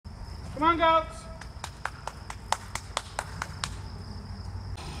Come on, goats.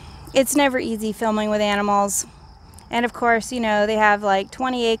 It's never easy filming with animals. And of course, you know, they have like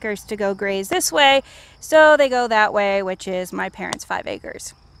 20 acres to go graze this way, so they go that way, which is my parents' 5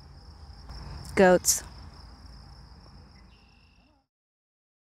 acres. Goats.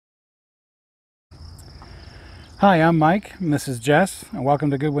 Hi, I'm Mike, and this is Jess, and welcome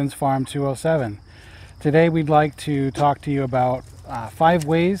to Goodwin's Farm 207. Today we'd like to talk to you about 5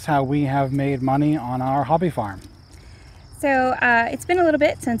 ways how we have made money on our hobby farm. So it's been a little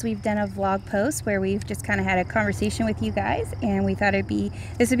bit since we've done a vlog post where we've just kind of had a conversation with you guys, and we thought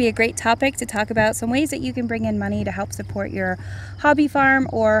this would be a great topic to talk about some ways that you can bring in money to help support your hobby farm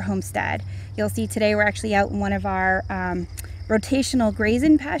or homestead. You'll see today we're actually out in one of our rotational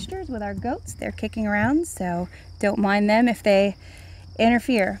grazing pastures with our goats. They're kicking around, so don't mind them if they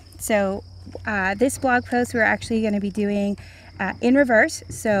interfere. So this blog post we're actually going to be doing in reverse,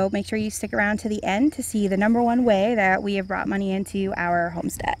 so make sure you stick around to the end to see the #1 way that we have brought money into our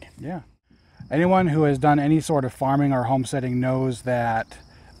homestead. Yeah. Anyone who has done any sort of farming or homesteading knows that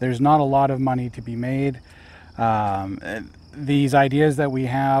there's not a lot of money to be made. These ideas that we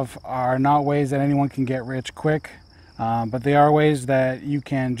have are not ways that anyone can get rich quick, but they are ways that you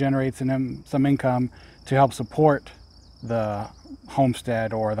can generate some income to help support the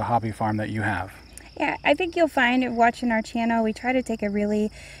homestead or the hobby farm that you have. Yeah, I think you'll find watching our channel, we try to take a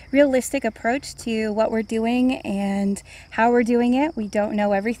really realistic approach to what we're doing and how we're doing it. We don't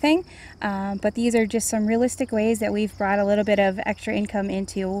know everything, but these are just some realistic ways that we've brought a little bit of extra income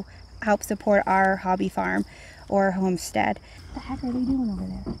into help support our hobby farm or homestead. What the heck are they doing over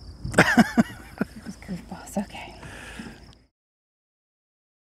there? This goofballs, okay.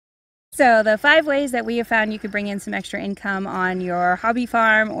 So the 5 ways that we have found you could bring in some extra income on your hobby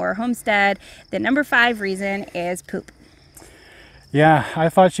farm or homestead. The #5 reason is poop. Yeah, I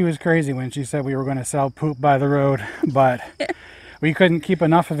thought she was crazy when she said we were going to sell poop by the road, but we couldn't keep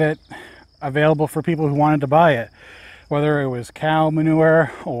enough of it available for people who wanted to buy it. Whether it was cow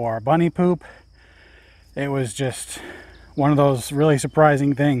manure or bunny poop, it was just one of those really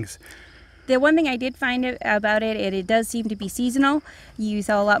surprising things. The one thing I did find about it does seem to be seasonal. You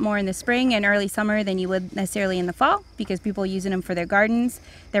sell a lot more in the spring and early summer than you would necessarily in the fall because people are using them for their gardens.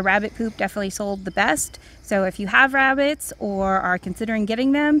 The rabbit poop definitely sold the best. So if you have rabbits or are considering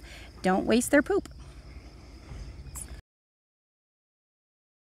getting them, don't waste their poop.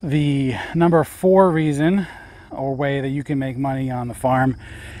 The #4 reason or way that you can make money on the farm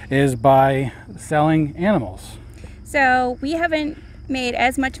is by selling animals. So we haven't made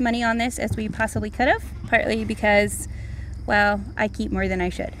as much money on this as we possibly could have, partly because, well, I keep more than I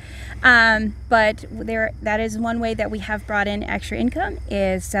should. But that is one way that we have brought in extra income,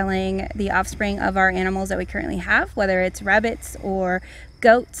 is selling the offspring of our animals that we currently have, whether it's rabbits or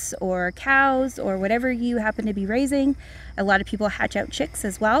goats or cows or whatever you happen to be raising. A lot of people hatch out chicks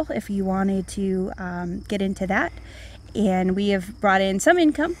as well if you wanted to get into that. And we have brought in some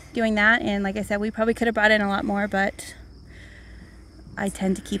income doing that, and like I said, we probably could have brought in a lot more, but I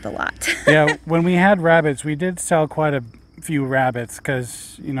tend to keep a lot. Yeah, when we had rabbits, we did sell quite a few rabbits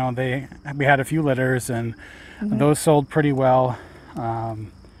because, you know, we had a few litters and those sold pretty well.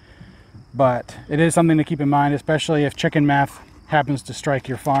 But it is something to keep in mind, especially if chicken math happens to strike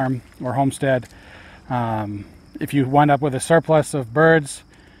your farm or homestead. If you wind up with a surplus of birds,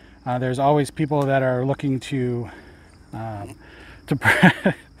 there's always people that are looking to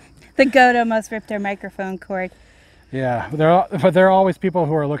The goat almost ripped their microphone cord. Yeah, but there are always people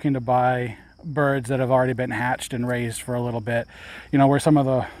who are looking to buy birds that have already been hatched and raised for a little bit, you know, where some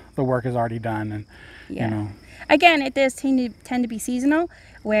of the work is already done. And yeah, you know, again, it does tend to be seasonal,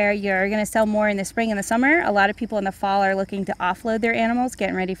 where you're going to sell more in the spring and the summer. A lot of people in the fall are looking to offload their animals,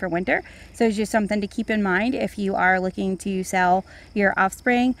 getting ready for winter. So it's just something to keep in mind if you are looking to sell your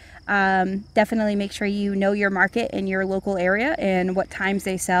offspring. Definitely make sure you know your market in your local area and what times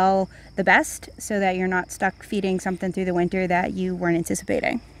they sell the best, so that you're not stuck feeding something through the winter that you weren't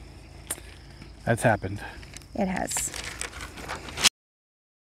anticipating. that's happened. It has.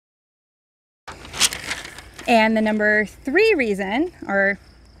 And the #3 reason, or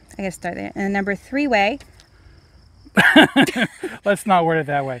I guess start there, and the #3 way. Let's not word it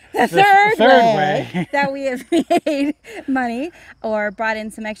that way. The third way that we have made money or brought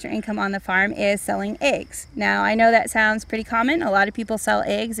in some extra income on the farm is selling eggs. Now, I know that sounds pretty common. A lot of people sell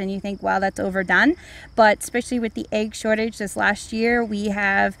eggs and you think, wow, that's overdone. But especially with the egg shortage this last year, we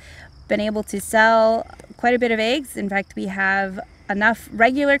have been able to sell quite a bit of eggs. In fact, we have enough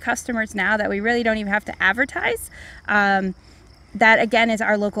regular customers now that we really don't even have to advertise. that again is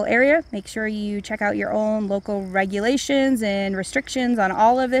our local area. Make sure you check out your own local regulations and restrictions on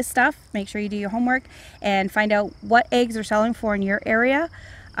all of this stuff. Make sure you do your homework and find out what eggs are selling for in your area.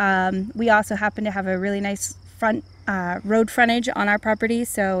 We also happen to have a really nice road frontage on our property,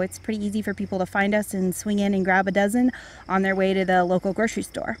 so it's pretty easy for people to find us and swing in and grab a dozen on their way to the local grocery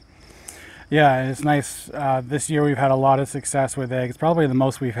store. Yeah, it's nice. This year we've had a lot of success with eggs, probably the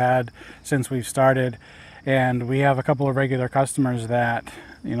most we've had since we've started. And we have a couple of regular customers that,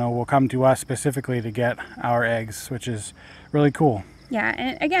 will come to us specifically to get our eggs, which is really cool. Yeah,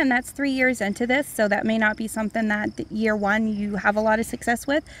 and again, that's 3 years into this, so that may not be something that year one you have a lot of success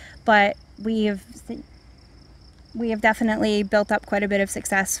with, but we have definitely built up quite a bit of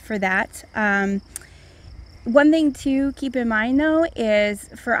success for that. One thing to keep in mind though is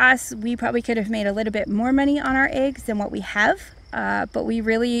for us, we probably could have made a little bit more money on our eggs than what we have. But we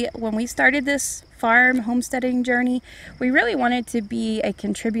really, when we started this farm homesteading journey, we really wanted to be a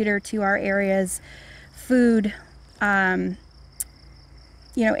contributor to our area's food,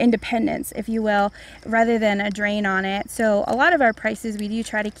 independence, if you will, rather than a drain on it. So a lot of our prices we do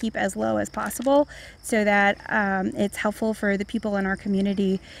try to keep as low as possible so that it's helpful for the people in our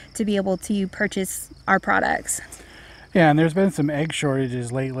community to be able to purchase our products. Yeah, and there's been some egg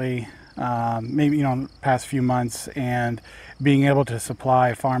shortages lately, maybe in the past few months, and being able to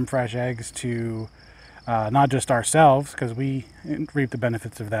supply farm fresh eggs to not just ourselves, because we reap the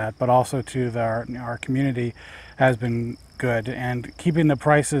benefits of that, but also to our community has been good. And keeping the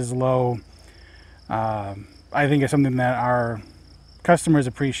prices low, I think is something that our customers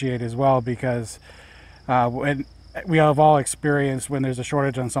appreciate as well, because when we have all experienced when there's a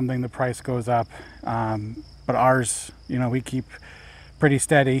shortage on something, the price goes up. But ours, we keep pretty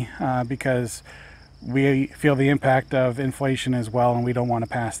steady because we feel the impact of inflation as well, and we don't want to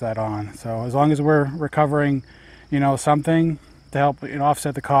pass that on. So as long as we're recovering, something to help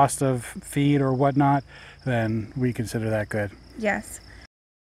offset the cost of feed or whatnot, then we consider that good. Yes.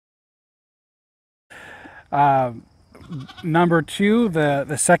 Number two,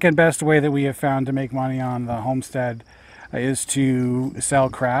 the second best way that we have found to make money on the homestead is to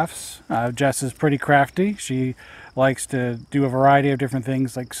sell crafts. Jess is pretty crafty. She likes to do a variety of different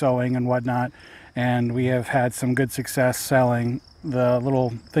things like sewing and whatnot, and we have had some good success selling the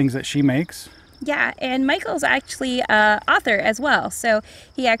little things that she makes. Yeah, and Michael's actually an author as well. So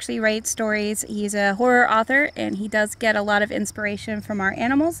he actually writes stories. He's a horror author, and he does get a lot of inspiration from our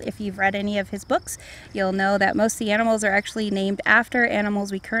animals. If you've read any of his books, you'll know that most of the animals are actually named after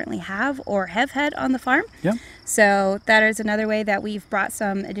animals we currently have or have had on the farm. Yep. So that is another way that we've brought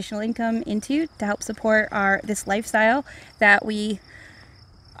some additional income into to help support this lifestyle that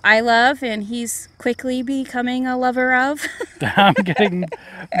I love, and he's quickly becoming a lover of. I'm getting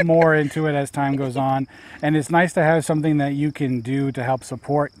more into it as time goes on, and it's nice to have something that you can do to help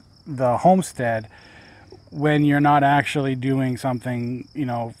support the homestead when you're not actually doing something,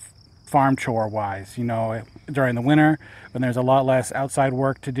 farm chore wise. During the winter, when there's a lot less outside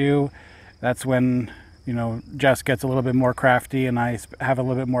work to do, that's when Jess gets a little bit more crafty, and I have a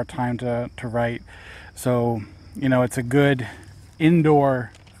little bit more time to write. So it's a good indoor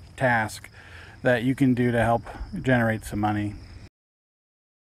task that you can do to help generate some money.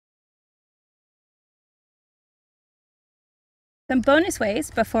 Some bonus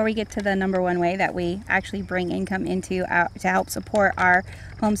ways before we get to the number one way that we actually bring income into to help support our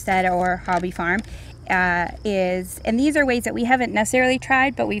homestead or hobby farm and these are ways that we haven't necessarily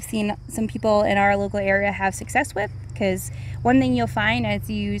tried, but we've seen some people in our local area have success with. Because one thing you'll find as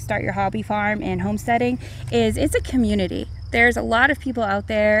you start your hobby farm and homesteading is it's a community. There's a lot of people out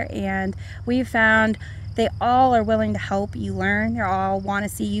there, and we've found they all are willing to help you learn. They all want to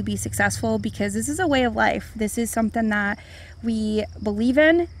see you be successful, because this is a way of life. This is something that we believe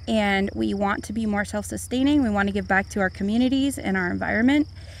in, and we want to be more self-sustaining. We want to give back to our communities and our environment,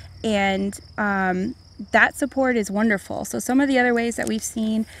 and that support is wonderful. So some of the other ways that we've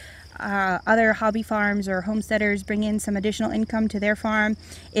seen other hobby farms or homesteaders bring in some additional income to their farm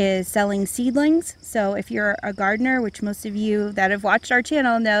is selling seedlings. So if you're a gardener, which most of you that have watched our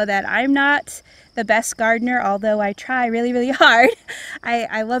channel know that I'm not the best gardener, although I try really, really hard.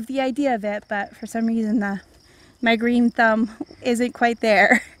 I love the idea of it, but for some reason my green thumb isn't quite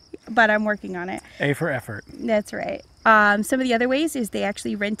there, but I'm working on it. A for effort. That's right. Some of the other ways is they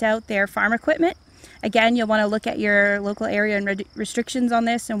actually rent out their farm equipment. Again, you'll want to look at your local area and restrictions on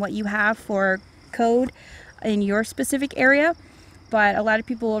this and what you have for code in your specific area. But a lot of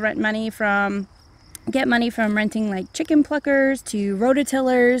people will get money from renting like chicken pluckers to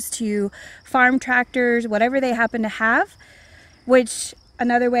rototillers to farm tractors, whatever they happen to have, which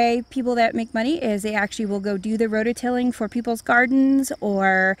another way people that make money is they actually will go do the rototilling for people's gardens,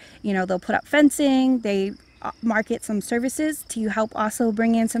 or, you know, they'll put up fencing. They market some services to help also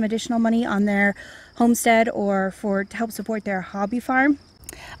bring in some additional money on their homestead, or to help support their hobby farm.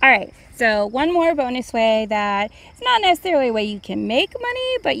 All right, so one more bonus way that it's not necessarily a way you can make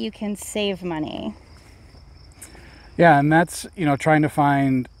money, but you can save money. Yeah, and that's, you know, trying to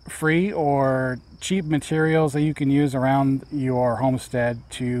find free or cheap materials that you can use around your homestead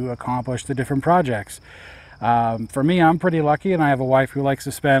to accomplish the different projects. For me, I'm pretty lucky, and I have a wife who likes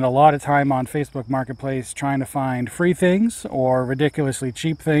to spend a lot of time on Facebook Marketplace trying to find free things or ridiculously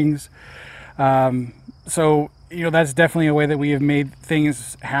cheap things. So, you know, that's definitely a way that we have made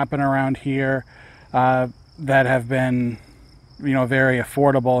things happen around here that have been, you know, very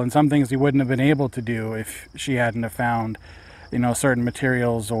affordable, and some things we wouldn't have been able to do if she hadn't have found, you know, certain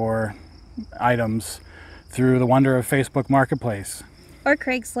materials or items through the wonder of Facebook Marketplace. Or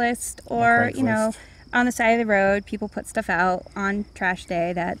Craigslist, or you know, on the side of the road, people put stuff out on trash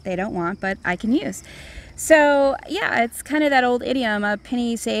day that they don't want, but I can use. So yeah, it's kind of that old idiom, a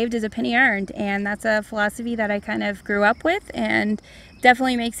penny saved is a penny earned, and that's a philosophy that I kind of grew up with, and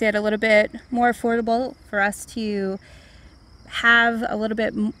definitely makes it a little bit more affordable for us to have a little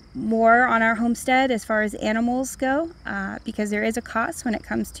bit more on our homestead as far as animals go, because there is a cost when it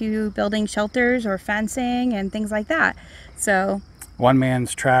comes to building shelters or fencing and things like that. So one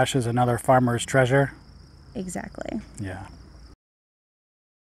man's trash is another farmer's treasure. Exactly. Yeah.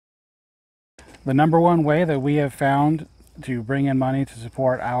 The number one way that we have found to bring in money to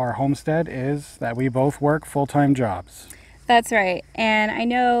support our homestead is that we both work full-time jobs. That's right. And I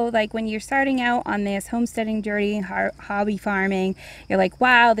know, like, when you're starting out on this homesteading journey, hobby farming, you're like,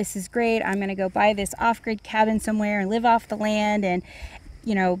 wow, this is great. I'm going to go buy this off-grid cabin somewhere and live off the land and,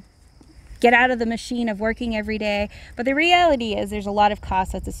 you know, get out of the machine of working every day. But the reality is there's a lot of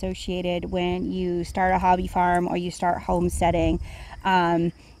cost that's associated when you start a hobby farm or you start homesteading.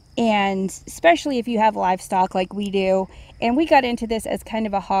 And especially if you have livestock like we do. And we got into this as kind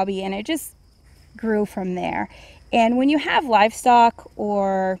of a hobby, and it just grew from there. And when you have livestock,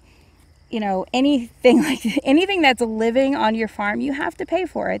 or, you know, anything that's living on your farm, you have to pay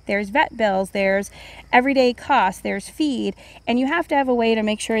for it. There's vet bills, there's everyday costs, there's feed, and you have to have a way to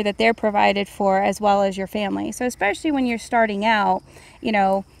make sure that they're provided for, as well as your family. So especially when you're starting out, you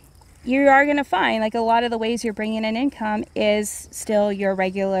know, you are going to find, like, a lot of the ways you're bringing in income is still your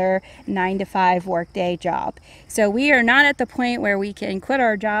regular 9-to-5 workday job. So we are not at the point where we can quit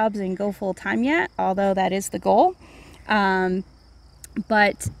our jobs and go full time yet, although that is the goal.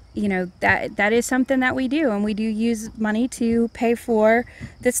 But you know, that is something that we do, and we do use money to pay for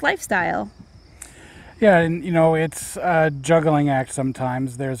this lifestyle. Yeah, and you know, it's a juggling act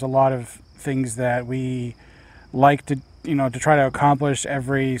sometimes. There's a lot of things that we like to, you know, to try to accomplish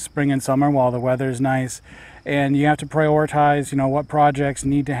every spring and summer while the weather's nice, and you have to prioritize, you know, what projects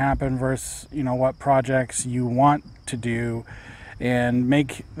need to happen versus, you know, what projects you want to do, and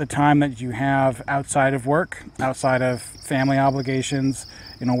make the time that you have outside of work, outside of family obligations,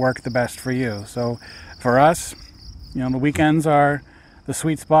 you know, work the best for you. So for us, you know, the weekends are the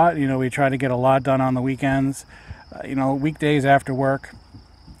sweet spot. You know, we try to get a lot done on the weekends. You know, weekdays after work,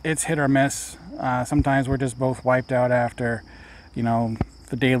 it's hit or miss. Sometimes we're just both wiped out after, you know,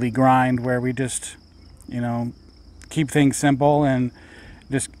 the daily grind, where we just, you know, keep things simple and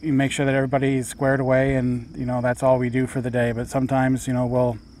just make sure that everybody's squared away, and, you know, that's all we do for the day. But sometimes, you know,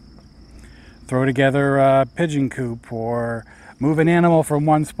 we'll throw together a pigeon coop, or move an animal from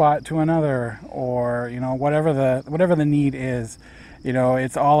one spot to another, or, you know, whatever the need is. You know,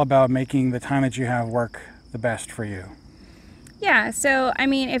 it's all about making the time that you have work the best for you. Yeah, so I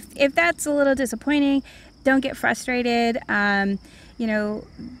mean, if that's a little disappointing, don't get frustrated. You know,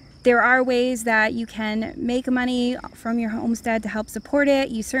 there are ways that you can make money from your homestead to help support it.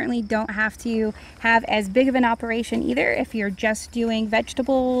 You certainly don't have to have as big of an operation either if you're just doing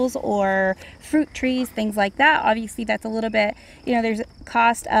vegetables or fruit trees, things like that. Obviously, that's a little bit, you know, there's a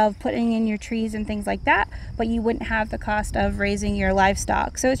cost of putting in your trees and things like that, but you wouldn't have the cost of raising your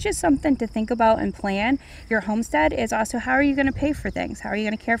livestock. So it's just something to think about and plan. Your homestead is also, how are you going to pay for things? How are you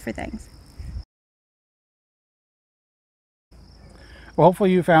going to care for things? Well,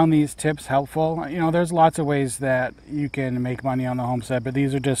 hopefully you found these tips helpful. You know, there's lots of ways that you can make money on the homestead, but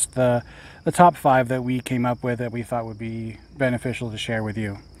these are just the top 5 that we came up with that we thought would be beneficial to share with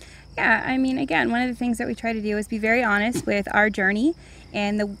you. Yeah, I mean, again, one of the things that we try to do is be very honest with our journey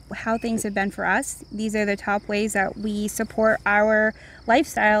and how things have been for us. These are the top ways that we support our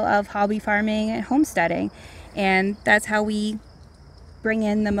lifestyle of hobby farming and homesteading, and that's how we bring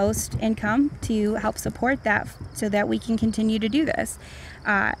in the most income to help support that so that we can continue to do this.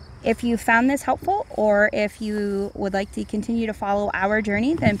 If you found this helpful, or if you would like to continue to follow our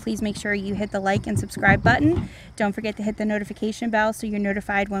journey, then please make sure you hit the like and subscribe button. Don't forget to hit the notification bell so you're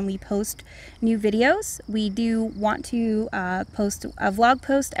notified when we post new videos. We do want to post a vlog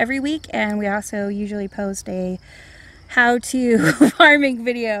post every week, and we also usually post a how-to farming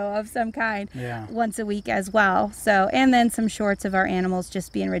video of some kind once a week as well. So, and then some shorts of our animals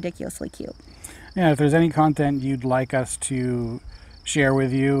just being ridiculously cute. Yeah, if there's any content you'd like us to share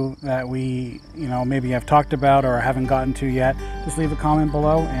with you that we, maybe have talked about or haven't gotten to yet, just leave a comment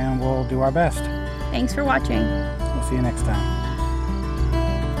below and we'll do our best. Thanks for watching. We'll see you next time.